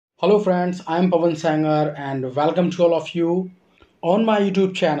Hello friends, I am Pavan Sengar and welcome to all of you on my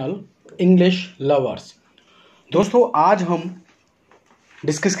YouTube channel English Lovers। दोस्तों आज हम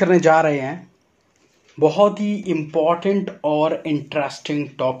discuss करने जा रहे हैं बहुत ही इम्पॉर्टेंट और इंटरेस्टिंग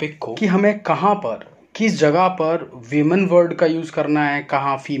टॉपिक को कि हमें कहाँ पर किस जगह पर विमेन वर्ड का यूज़ करना है,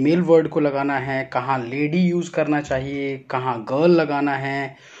 कहाँ फीमेल वर्ड को लगाना है, कहाँ लेडी यूज़ करना चाहिए, कहाँ गर्ल लगाना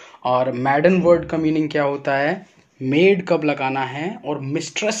है और मैडन वर्ड का मीनिंग क्या होता है, मेड कब लगाना है और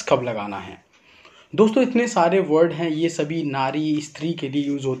मिस्ट्रेस कब लगाना है। दोस्तों इतने सारे वर्ड हैं, ये सभी नारी स्त्री के लिए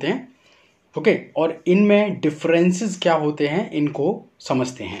यूज़ होते हैं। ओके, और इनमें डिफरेंसेस क्या होते हैं इनको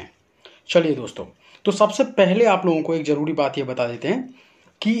समझते हैं। चलिए दोस्तों, तो सबसे पहले आप लोगों को एक ज़रूरी बात ये बता देते हैं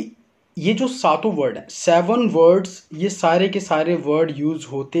कि ये जो सातों वर्ड हैं, 7 वर्ड्स, ये सारे के सारे वर्ड यूज़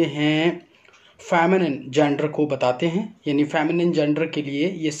होते हैं फेमिनिन जेंडर को बताते हैं, यानी फेमिनिन जेंडर के लिए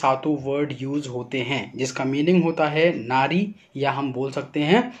ये सातों वर्ड यूज़ होते हैं जिसका मीनिंग होता है नारी, या हम बोल सकते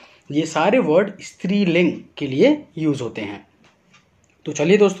हैं ये सारे वर्ड स्त्रीलिंग के लिए यूज़ होते हैं। तो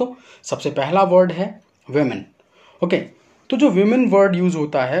चलिए दोस्तों, सबसे पहला वर्ड है वेमेन। ओके, तो जो विमेन वर्ड यूज़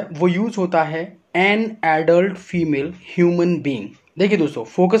होता है वो यूज़ होता है an adult female human being. देखिए दोस्तों,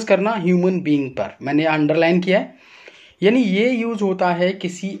 फोकस करना ह्यूमन बीइंग पर, मैंने अंडरलाइन किया है, यानी ये यूज़ होता है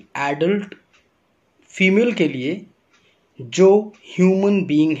किसी एडल्ट फीमेल के लिए जो ह्यूमन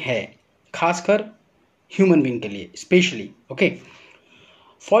बीइंग है, खासकर ह्यूमन बीइंग के लिए स्पेशली। ओके,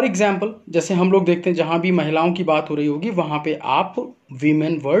 फॉर एग्जाम्पल जैसे हम लोग देखते हैं जहाँ भी महिलाओं की बात हो रही होगी वहाँ पे आप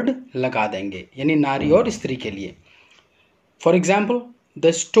वीमेन वर्ड लगा देंगे, यानी नारी और स्त्री के लिए। For example,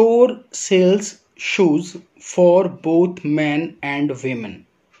 the store sales shoes for both man and women,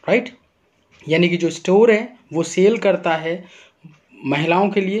 right, यानी कि जो स्टोर है वो सेल करता है महिलाओं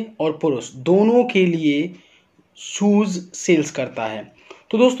के लिए और पुरुष दोनों के लिए शूज़ सेल्स करता है।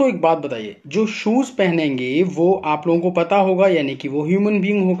 तो दोस्तों एक बात बताइए, जो शूज़ पहनेंगे वो आप लोगों को पता होगा, यानी कि वो ह्यूमन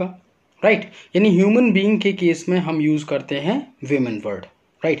बीइंग होगा, राइट, यानी ह्यूमन बीइंग के केस में हम यूज़ करते हैं women word,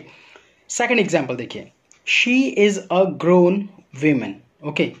 right. Second example देखिए, she is a grown women.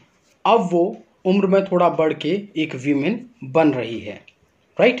 Okay, अब वो उम्र में थोड़ा बढ़ के एक विमेन बन रही है,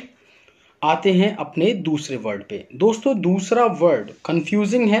 राइट। आते हैं अपने दूसरे वर्ड पे। दोस्तों दूसरा वर्ड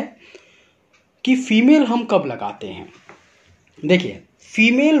कंफ्यूजिंग है कि फीमेल हम कब लगाते हैं। देखिए,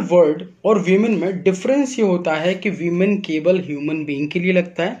 फीमेल वर्ड और वीमेन में डिफरेंस ये होता है कि वीमेन केवल ह्यूमन बीइंग के लिए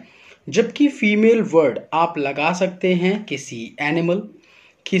लगता है, जबकि फीमेल वर्ड आप लगा सकते हैं किसी एनिमल,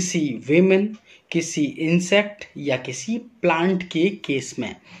 किसी वीमेन, किसी इंसेक्ट या किसी प्लांट के केस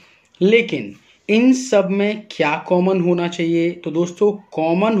में। लेकिन इन सब में क्या कॉमन होना चाहिए? तो दोस्तों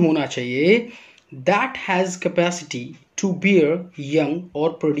कॉमन होना चाहिए that has capacity to bear young और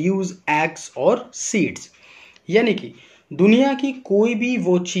प्रोड्यूस एग्स और सीड्स, यानी कि दुनिया की कोई भी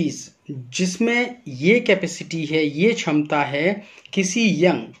वो चीज़ जिसमें ये कैपेसिटी है, ये क्षमता है किसी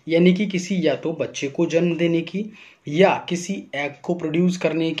यंग, यानी कि किसी या तो बच्चे को जन्म देने की, या किसी एग को प्रोड्यूस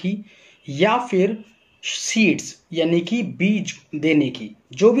करने की, या फिर सीड्स यानी कि बीज देने की,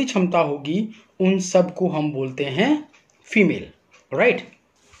 जो भी क्षमता होगी उन सब को हम बोलते हैं फीमेल, राइट।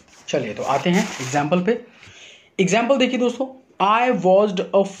 चलिए तो आते हैं एग्जाम्पल पे। एग्जाम्पल देखिए दोस्तों, आई वॉज्ड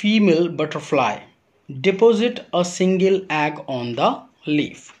a female butterfly deposit a single egg on the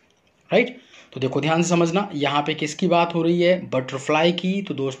leaf, right. तो देखो ध्यान से समझना, यहाँ पे किसकी बात हो रही है? बटरफ्लाई की।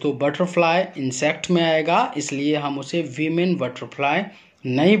 तो दोस्तों बटरफ्लाई इंसेक्ट में आएगा, इसलिए हम उसे वीमेन बटरफ्लाई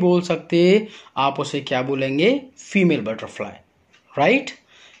नहीं बोल सकते, आप उसे क्या बोलेंगे? Female butterfly, right.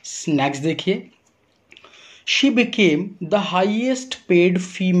 नेक्स्ट देखिए, she became the highest paid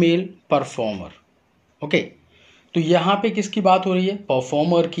female performer. Okay, तो यहाँ पे किसकी बात हो रही है?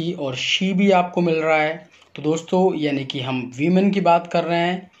 परफॉर्मर की, और शी भी आपको मिल रहा है। तो दोस्तों यानी कि हम वीमेन की बात कर रहे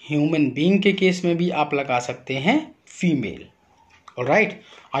हैं, ह्यूमन बीइंग के केस में भी आप लगा सकते हैं फीमेल, ऑलराइट।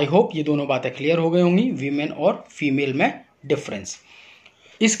 आई होप ये दोनों बातें क्लियर हो गई होंगी, वीमेन और फीमेल में डिफरेंस।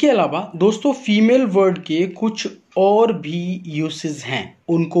 इसके अलावा दोस्तों फीमेल वर्ड के कुछ और भी यूसेस हैं,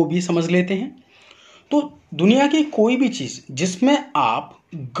 उनको भी समझ लेते हैं। तो दुनिया की कोई भी चीज़ जिसमें आप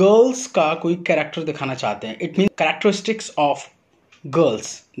गर्ल्स का कोई कैरेक्टर दिखाना चाहते हैं, it mean characteristics of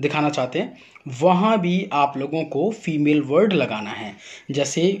girls दिखाना चाहते हैं, वहाँ भी आप लोगों को फीमेल वर्ड लगाना है।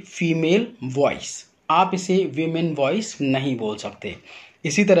 जैसे फीमेल वॉइस, आप इसे वीमेन वॉइस नहीं बोल सकते।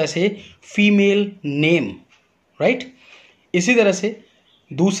 इसी तरह से फीमेल नेम, राइट। इसी तरह से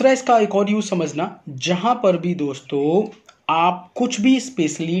दूसरा इसका एक और यूज समझना, जहां पर भी दोस्तों आप कुछ भी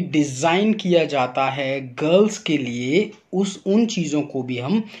स्पेशली डिजाइन किया जाता है गर्ल्स के लिए, उन चीजों को भी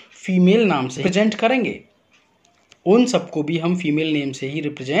हम फीमेल नाम से रिप्रेजेंट करेंगे, उन सबको भी हम फीमेल नेम से ही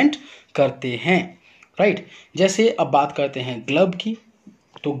रिप्रेजेंट करते हैं, राइट। जैसे अब बात करते हैं ग्लब की,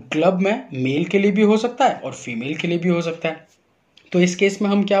 तो ग्लब में मेल के लिए भी हो सकता है और फीमेल के लिए भी हो सकता है। तो इस केस में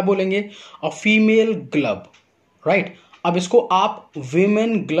हम क्या बोलेंगे, अ फीमेल ग्लब, राइट। अब इसको आप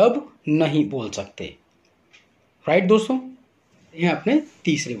विमेन ग्लब नहीं बोल सकते, राइट दोस्तों। ये अपने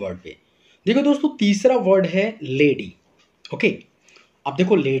तीसरे वर्ड पे देखो दोस्तों, तीसरा वर्ड है लेडी। ओके, अब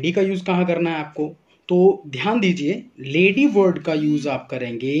देखो लेडी का यूज कहाँ करना है आपको, तो ध्यान दीजिए, लेडी वर्ड का यूज आप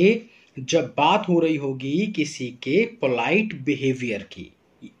करेंगे जब बात हो रही होगी किसी के पोलाइट बिहेवियर की।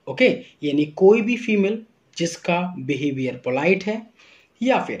 ओके, यानी कोई भी फीमेल जिसका बिहेवियर पोलाइट है,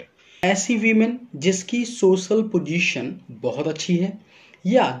 या फिर ऐसी वीमेन जिसकी सोशल पोजीशन बहुत अच्छी है,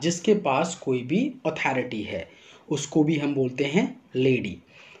 या जिसके पास कोई भी अथॉरिटी है, उसको भी हम बोलते हैं लेडी।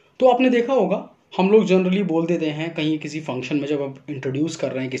 तो आपने देखा होगा, हम लोग जनरली बोल देते हैं कहीं किसी फंक्शन में जब आप इंट्रोड्यूस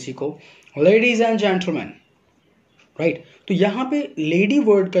कर रहे हैं किसी को, लेडीज एंड जेंटलमैन, राइट। तो यहाँ पे लेडी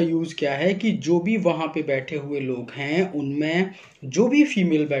वर्ड का यूज क्या है कि जो भी वहां पे बैठे हुए लोग हैं उनमें जो भी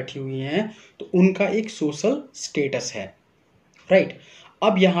फीमेल बैठी हुई हैं तो उनका एक सोशल स्टेटस है, राइट।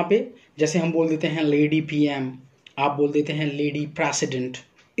 अब यहाँ पे जैसे हम बोल देते हैं लेडी पीएम, आप बोल देते हैं लेडी प्रेसिडेंट,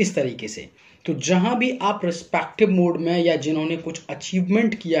 इस तरीके से। तो जहां भी आप रिस्पेक्टिव मोड में या जिन्होंने कुछ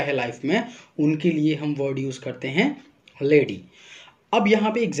अचीवमेंट किया है लाइफ में, उनके लिए हम वर्ड यूज करते हैं लेडी। अब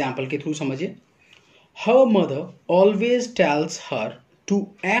यहाँ पे एग्जाम्पल के थ्रू समझिए, her mother always tells her to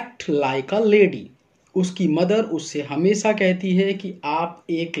act like a lady. उसकी मदर उससे हमेशा कहती है कि आप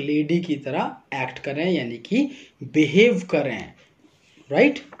एक लेडी की तरह एक्ट करें, यानी कि बिहेव करें,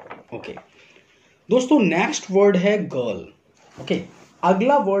 राइट। ओके दोस्तों, नेक्स्ट वर्ड है गर्ल। ओके,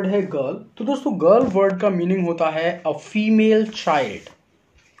 अगला वर्ड है गर्ल। तो दोस्तों गर्ल वर्ड का मीनिंग होता है अ फीमेल चाइल्ड।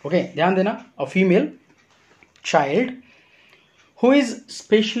 ओके, ध्यान देना, a female child who is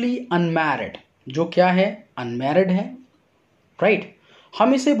specially unmarried, जो क्या है, अनमैरिड है, राइट।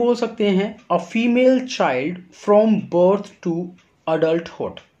 हम इसे बोल सकते हैं a female child from birth to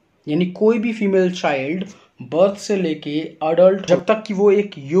adulthood, यानी कोई भी फीमेल चाइल्ड बर्थ से लेके अडल्ट जब तक कि वो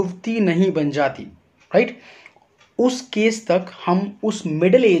एक युवती नहीं बन जाती, राइट, उस केस तक हम उस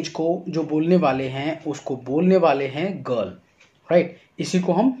मिडिल एज को जो बोलने वाले हैं उसको बोलने वाले हैं गर्ल, राइट। इसी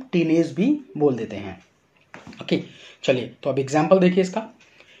को हम टीनेज भी बोल देते हैं। ओके, चलिए तो अब एग्जांपल देखिए इसका।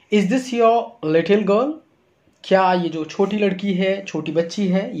 Is this your little girl, क्या ये जो छोटी लड़की है, छोटी बच्ची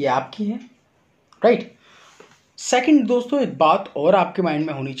है, ये आपकी है, राइट। सेकंड दोस्तों, एक बात और आपके माइंड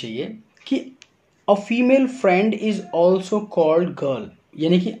में होनी चाहिए कि a female friend is also called girl,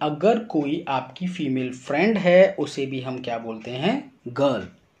 यानी कि अगर कोई आपकी फीमेल फ्रेंड है उसे भी हम क्या बोलते हैं, गर्ल,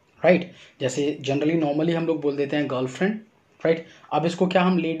 राइट। जैसे जनरली नॉर्मली हम लोग बोल देते हैं गर्लफ्रेंड, राइट। अब इसको क्या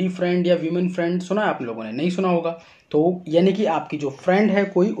हम लेडी फ्रेंड या वीमेन फ्रेंड सुना है आप लोगों ने, नहीं सुना होगा, तो यानी कि आपकी जो फ्रेंड है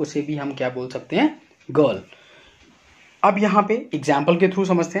कोई, उसे भी हम क्या बोल सकते हैं, गर्ल। अब यहां पे एग्जाम्पल के थ्रू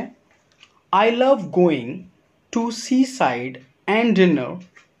समझते हैं। I love going to C side and dinner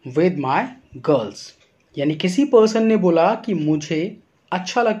with my girls, यानी किसी पर्सन ने बोला कि मुझे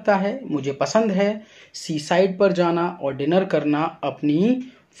अच्छा लगता है, मुझे पसंद है सी साइड पर जाना और डिनर करना अपनी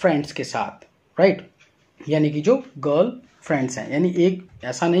फ्रेंड्स के साथ, राइट। यानी कि जो गर्ल फ्रेंड्स हैं, यानी एक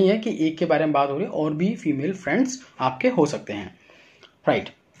ऐसा नहीं है कि एक के बारे में बात हो रही है, और भी फीमेल फ्रेंड्स आपके हो सकते हैं, राइट।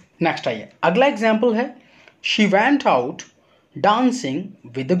 नेक्स्ट आइए, अगला एग्जाम्पल है she went out dancing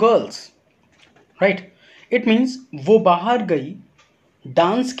with girls, right. It means वो बाहर गई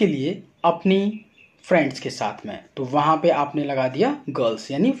डांस के लिए अपनी फ्रेंड्स के साथ में, तो वहां पे आपने लगा दिया गर्ल्स,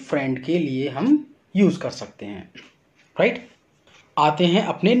 यानी फ्रेंड के लिए हम यूज कर सकते हैं, राइट। आते हैं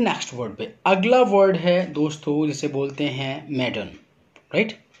अपने नेक्स्ट वर्ड पे। अगला वर्ड है दोस्तों जिसे बोलते हैं मैडन,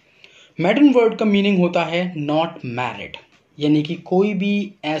 राइट। मैडन वर्ड का मीनिंग होता है नॉट मैरिड, यानी कि कोई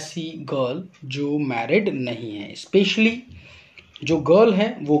भी ऐसी गर्ल जो मैरिड नहीं है। स्पेशली जो गर्ल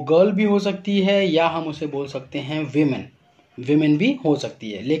है वो गर्ल भी हो सकती है, या हम उसे बोल सकते हैं विमेन, विमेन भी हो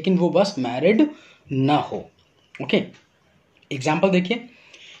सकती है, लेकिन वो बस मैरिड ना हो। ओके, एग्जाम्पल देखिए।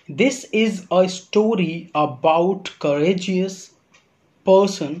 This is a story about courageous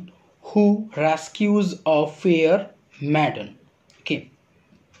person who rescues a fair मैडन। Okay,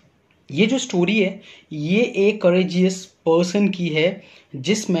 ये जो स्टोरी है ये एक करेजियस पर्सन की है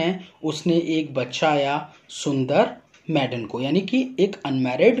जिसमें उसने एक बच्चा या सुंदर मैडन को, यानी कि एक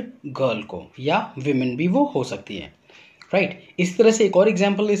अनमैरिड गर्ल को, या विमेन भी वो हो सकती है, राइट। इस तरह से एक और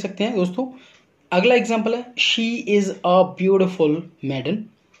एग्जाम्पल ले सकते हैं दोस्तों। अगला एग्जाम्पल है शी इज अ ब्यूटिफुल मैडन,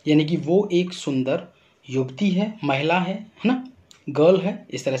 यानी कि वो एक सुंदर युवती है, महिला है ना, गर्ल है,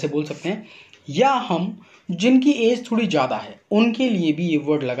 इस तरह से बोल सकते हैं। या हम जिनकी एज थोड़ी ज़्यादा है उनके लिए भी ये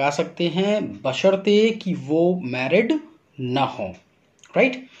वर्ड लगा सकते हैं, बशर्ते कि वो मैरिड ना हो,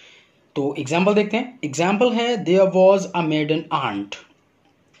 राइट। तो एग्जाम्पल देखते हैं। एग्जाम्पल है there was a maiden aunt.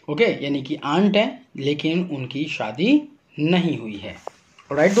 Okay, यानी कि आंट है लेकिन उनकी शादी नहीं हुई है,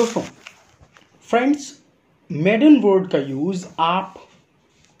 राइट दोस्तों। फ्रेंड्स, मेडन वर्ड का यूज आप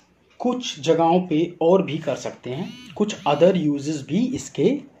कुछ जगहों पे और भी कर सकते हैं, कुछ अदर यूजेस भी इसके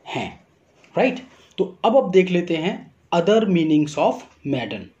हैं, राइट। तो अब देख लेते हैं अदर मीनिंग्स ऑफ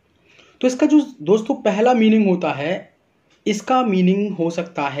मेडन। तो इसका जो दोस्तों पहला मीनिंग होता है, इसका मीनिंग हो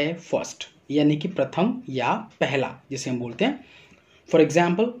सकता है फर्स्ट, यानी कि प्रथम या पहला, जिसे हम बोलते हैं। For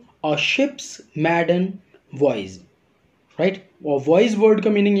example a ships मैडन voice, right. और वॉइस वर्ड का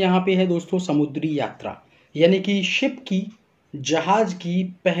मीनिंग यहाँ पे है दोस्तों समुद्री यात्रा, यानी कि शिप की, जहाज की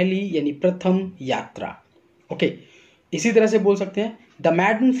पहली यानी प्रथम यात्रा। ओके, इसी तरह से बोल सकते हैं the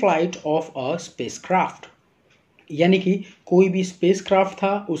मैडन flight of a spacecraft, यानी कि कोई भी स्पेसक्राफ्ट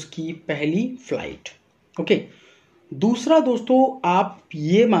था उसकी पहली फ्लाइट। ओके, दूसरा दोस्तों आप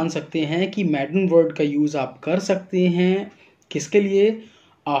ये मान सकते हैं कि मैडन वर्ड का यूज आप कर सकते हैं किसके लिए,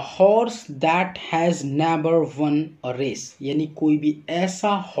 a horse that has never won a race, यानी कोई भी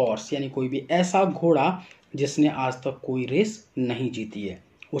ऐसा हॉर्स यानी कोई भी ऐसा घोड़ा जिसने आज तक कोई रेस नहीं जीती है,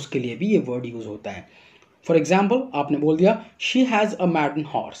 उसके लिए भी ये वर्ड यूज होता है। फॉर एग्जाम्पल आपने बोल दिया she has a मैडन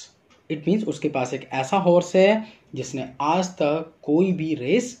horse, it means उसके पास एक ऐसा हॉर्स है जिसने आज तक कोई भी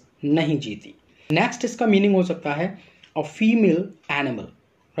रेस नहीं जीती। नेक्स्ट इसका मीनिंग हो सकता है अ फीमेल एनिमल,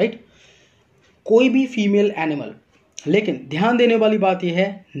 राइट, कोई भी फीमेल एनिमल। लेकिन ध्यान देने वाली बात यह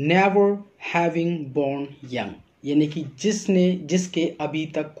है नेवर हैविंग बोर्न यंग, यानी कि जिसके अभी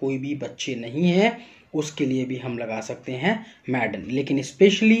तक कोई भी बच्चे नहीं है, उसके लिए भी हम लगा सकते हैं मैडन, लेकिन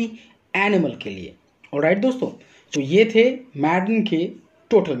स्पेशली एनिमल के लिए। ऑलराइट दोस्तों, तो ये थे मैडन के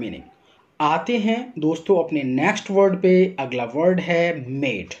टोटल मीनिंग। आते हैं दोस्तों अपने नेक्स्ट वर्ड पे। अगला वर्ड है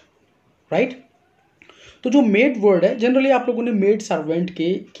मेड, राइट। तो जो मेड वर्ड है, जनरली आप लोगों ने मेड सर्वेंट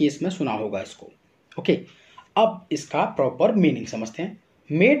के केस में सुना होगा इसको। ओके, अब इसका प्रॉपर मीनिंग समझते हैं।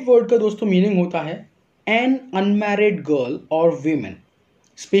 मेड वर्ड का दोस्तों मीनिंग होता है एन अनमैरिड गर्ल और वीमेन,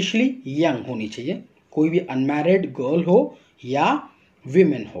 स्पेशली यंग होनी चाहिए, कोई भी अनमैरिड गर्ल हो या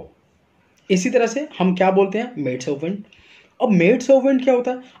वीमेन हो। इसी तरह से हम क्या बोलते हैं मेड सर्वेंट। अब मेड सर्वेंट क्या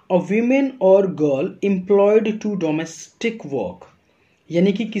होता है, अ वीमेन और girl employed to domestic work,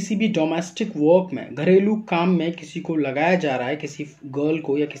 यानी कि किसी भी डोमेस्टिक वर्क में, घरेलू काम में किसी को लगाया जा रहा है, किसी गर्ल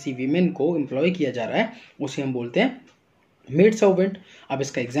को या किसी वीमेन को एम्प्लॉय किया जा रहा है, उसे हम बोलते हैं मेड सर्वेंट। अब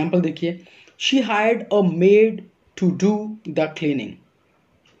इसका एग्जाम्पल देखिए, she hired a made to do the cleaning,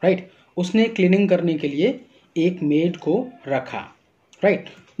 right, उसने क्लीनिंग करने के लिए एक मेड को रखा, राइट।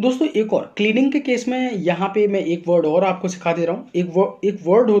 दोस्तों एक और क्लीनिंग के केस में यहाँ पे मैं एक वर्ड और आपको सिखा दे रहा हूँ। एक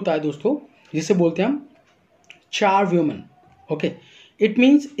वर्ड होता है दोस्तों जिसे बोलते हैं हम चार वुमेन। ओके, इट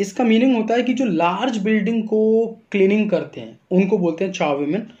मीन्स इसका मीनिंग होता है कि जो लार्ज बिल्डिंग को क्लीनिंग करते हैं उनको बोलते हैं चार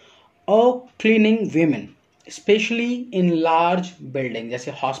women. A cleaning women specially in large building,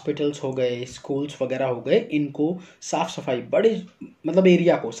 जैसे हॉस्पिटल्स हो गए, स्कूल्स वगैरह हो गए, इनको साफ सफाई, बड़े मतलब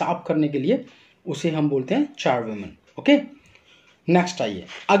एरिया को साफ करने के लिए उसे हम बोलते हैं चार वुमेन। ओके, नेक्स्ट आइए,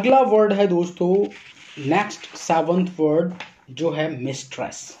 अगला वर्ड है दोस्तों, नेक्स्ट 7th वर्ड जो है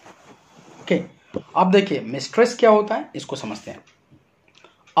मिस्ट्रेस। ओके, अब देखिए मिस्ट्रेस क्या होता है इसको समझते हैं।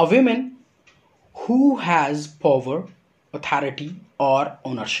 A women who has power, authority और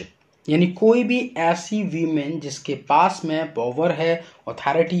ओनरशिप, यानी कोई भी ऐसी वीमेन जिसके पास में पावर है,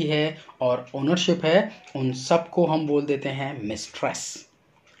 अथॉरिटी है और ओनरशिप है, उन सबको हम बोल देते हैं मिस्ट्रेस,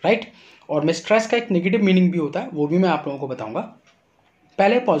 राइट। और मिस्ट्रेस का एक नेगेटिव मीनिंग भी होता है, वो भी मैं आप लोगों को बताऊंगा।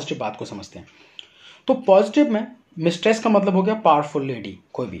 पहले पॉजिटिव बात को समझते हैं। तो पॉजिटिव में मिस्ट्रेस का मतलब हो गया पावरफुल लेडी,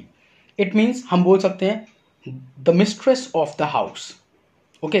 कोई भी। इट मीन्स हम बोल सकते हैं the mistress of the house.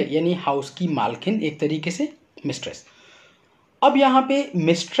 Okay, यानी हाउस की मालकिन, एक तरीके से मिस्ट्रेस। अब यहाँ पे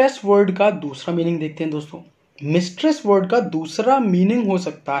मिस्ट्रेस वर्ड का दूसरा मीनिंग देखते हैं दोस्तों। मिस्ट्रेस वर्ड का दूसरा मीनिंग हो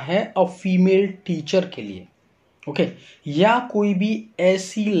सकता है अ फीमेल टीचर के लिए, ओके, या कोई भी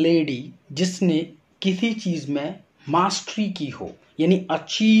ऐसी लेडी जिसने किसी चीज में मास्टरी की हो, यानी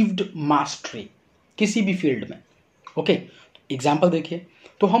अचीव्ड मास्टरी किसी भी फील्ड में। ओके, एग्जाम्पल देखिए,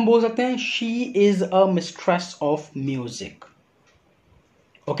 तो हम बोल सकते हैं she is a mistress of music.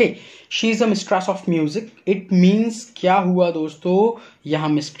 Okay, she is a mistress of music. It means क्या हुआ दोस्तों, यहां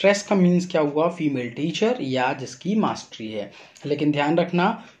मिस्ट्रेस का मीन्स क्या हुआ, फीमेल टीचर या जिसकी मास्टरी है। लेकिन ध्यान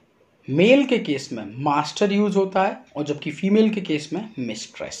रखना मेल के केस में मास्टर यूज होता है और जबकि फीमेल के केस में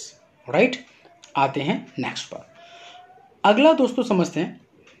मिस्ट्रेस, राइट। आते हैं नेक्स्ट पर। अगला दोस्तों समझते हैं,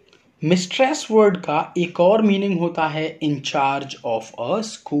 मिस्ट्रेस वर्ड का एक और मीनिंग होता है in charge of a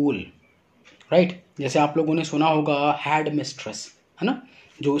school, right. जैसे आप लोगों ने सुना होगा हेड मिस्ट्रेस, है ना,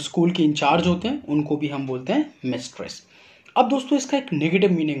 जो स्कूल के इंचार्ज होते हैं उनको भी हम बोलते हैं मिस्ट्रेस। अब दोस्तों इसका एक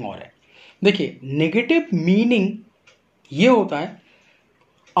नेगेटिव मीनिंग और है। देखिए नेगेटिव मीनिंग ये होता है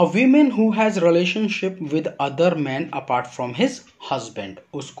अ women who has relationship with other man apart from his husband,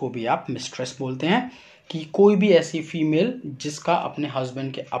 उसको भी आप मिस्ट्रेस बोलते हैं। कि कोई भी ऐसी फीमेल जिसका अपने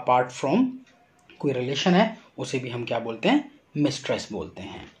हस्बैंड के अपार्ट फ्रॉम कोई रिलेशन है, उसे भी हम क्या बोलते हैं, मिस्ट्रेस बोलते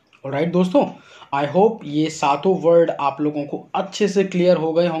हैं। ऑलराइट दोस्तों, आई होप ये सातों वर्ड आप लोगों को अच्छे से क्लियर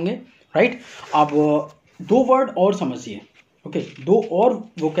हो गए होंगे। राइट, अब दो वर्ड और समझिए। ओके, दो और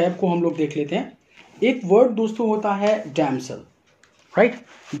वोकैब को हम लोग देख लेते हैं। एक वर्ड दोस्तों होता है डैमसेल। राइट,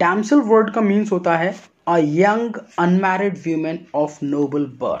 डैमसेल वर्ड का मीन्स होता है a young unmarried women of noble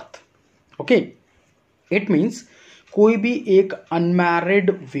birth. Okay, it means कोई भी एक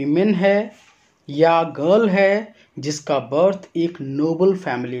अनमैरिड वीमेन है या गर्ल है जिसका बर्थ एक नोबल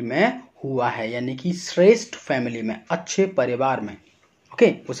फैमिली में हुआ है, यानी कि श्रेष्ठ फैमिली में, अच्छे परिवार में।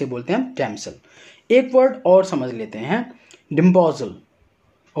 ओके, उसे बोलते हैं डैमसेल। एक वर्ड और समझ लेते हैं, डिम्बोजल।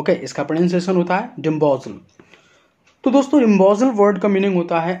 ओके, इसका प्रोनाउंसिएशन होता है डिम्बोजल। तो दोस्तों डिम्बोजल वर्ड का मीनिंग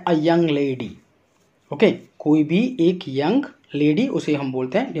होता है अ यंग लेडी। ओके, कोई भी एक यंग लेडी, उसे हम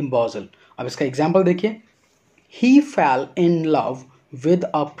बोलते हैं डिम्बोजल। अब इसका एग्जाम्पल देखिए, ही फैल in love with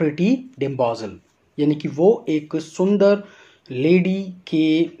a pretty डिम्बोजल, यानी कि वो एक सुंदर लेडी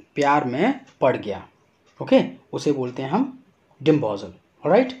के प्यार में पड़ गया। ओके, उसे बोलते हैं हम डिम्बोजल।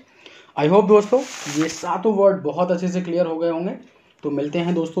 ऑलराइट, आई होप दोस्तों ये सातों वर्ड बहुत अच्छे से क्लियर हो गए होंगे। तो मिलते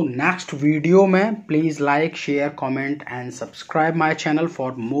हैं दोस्तों नेक्स्ट वीडियो में। Please like, share, comment and subscribe my channel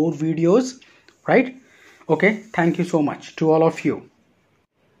for more videos. Right, okay, thank you so much to all of you.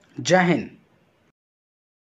 जय हिंद।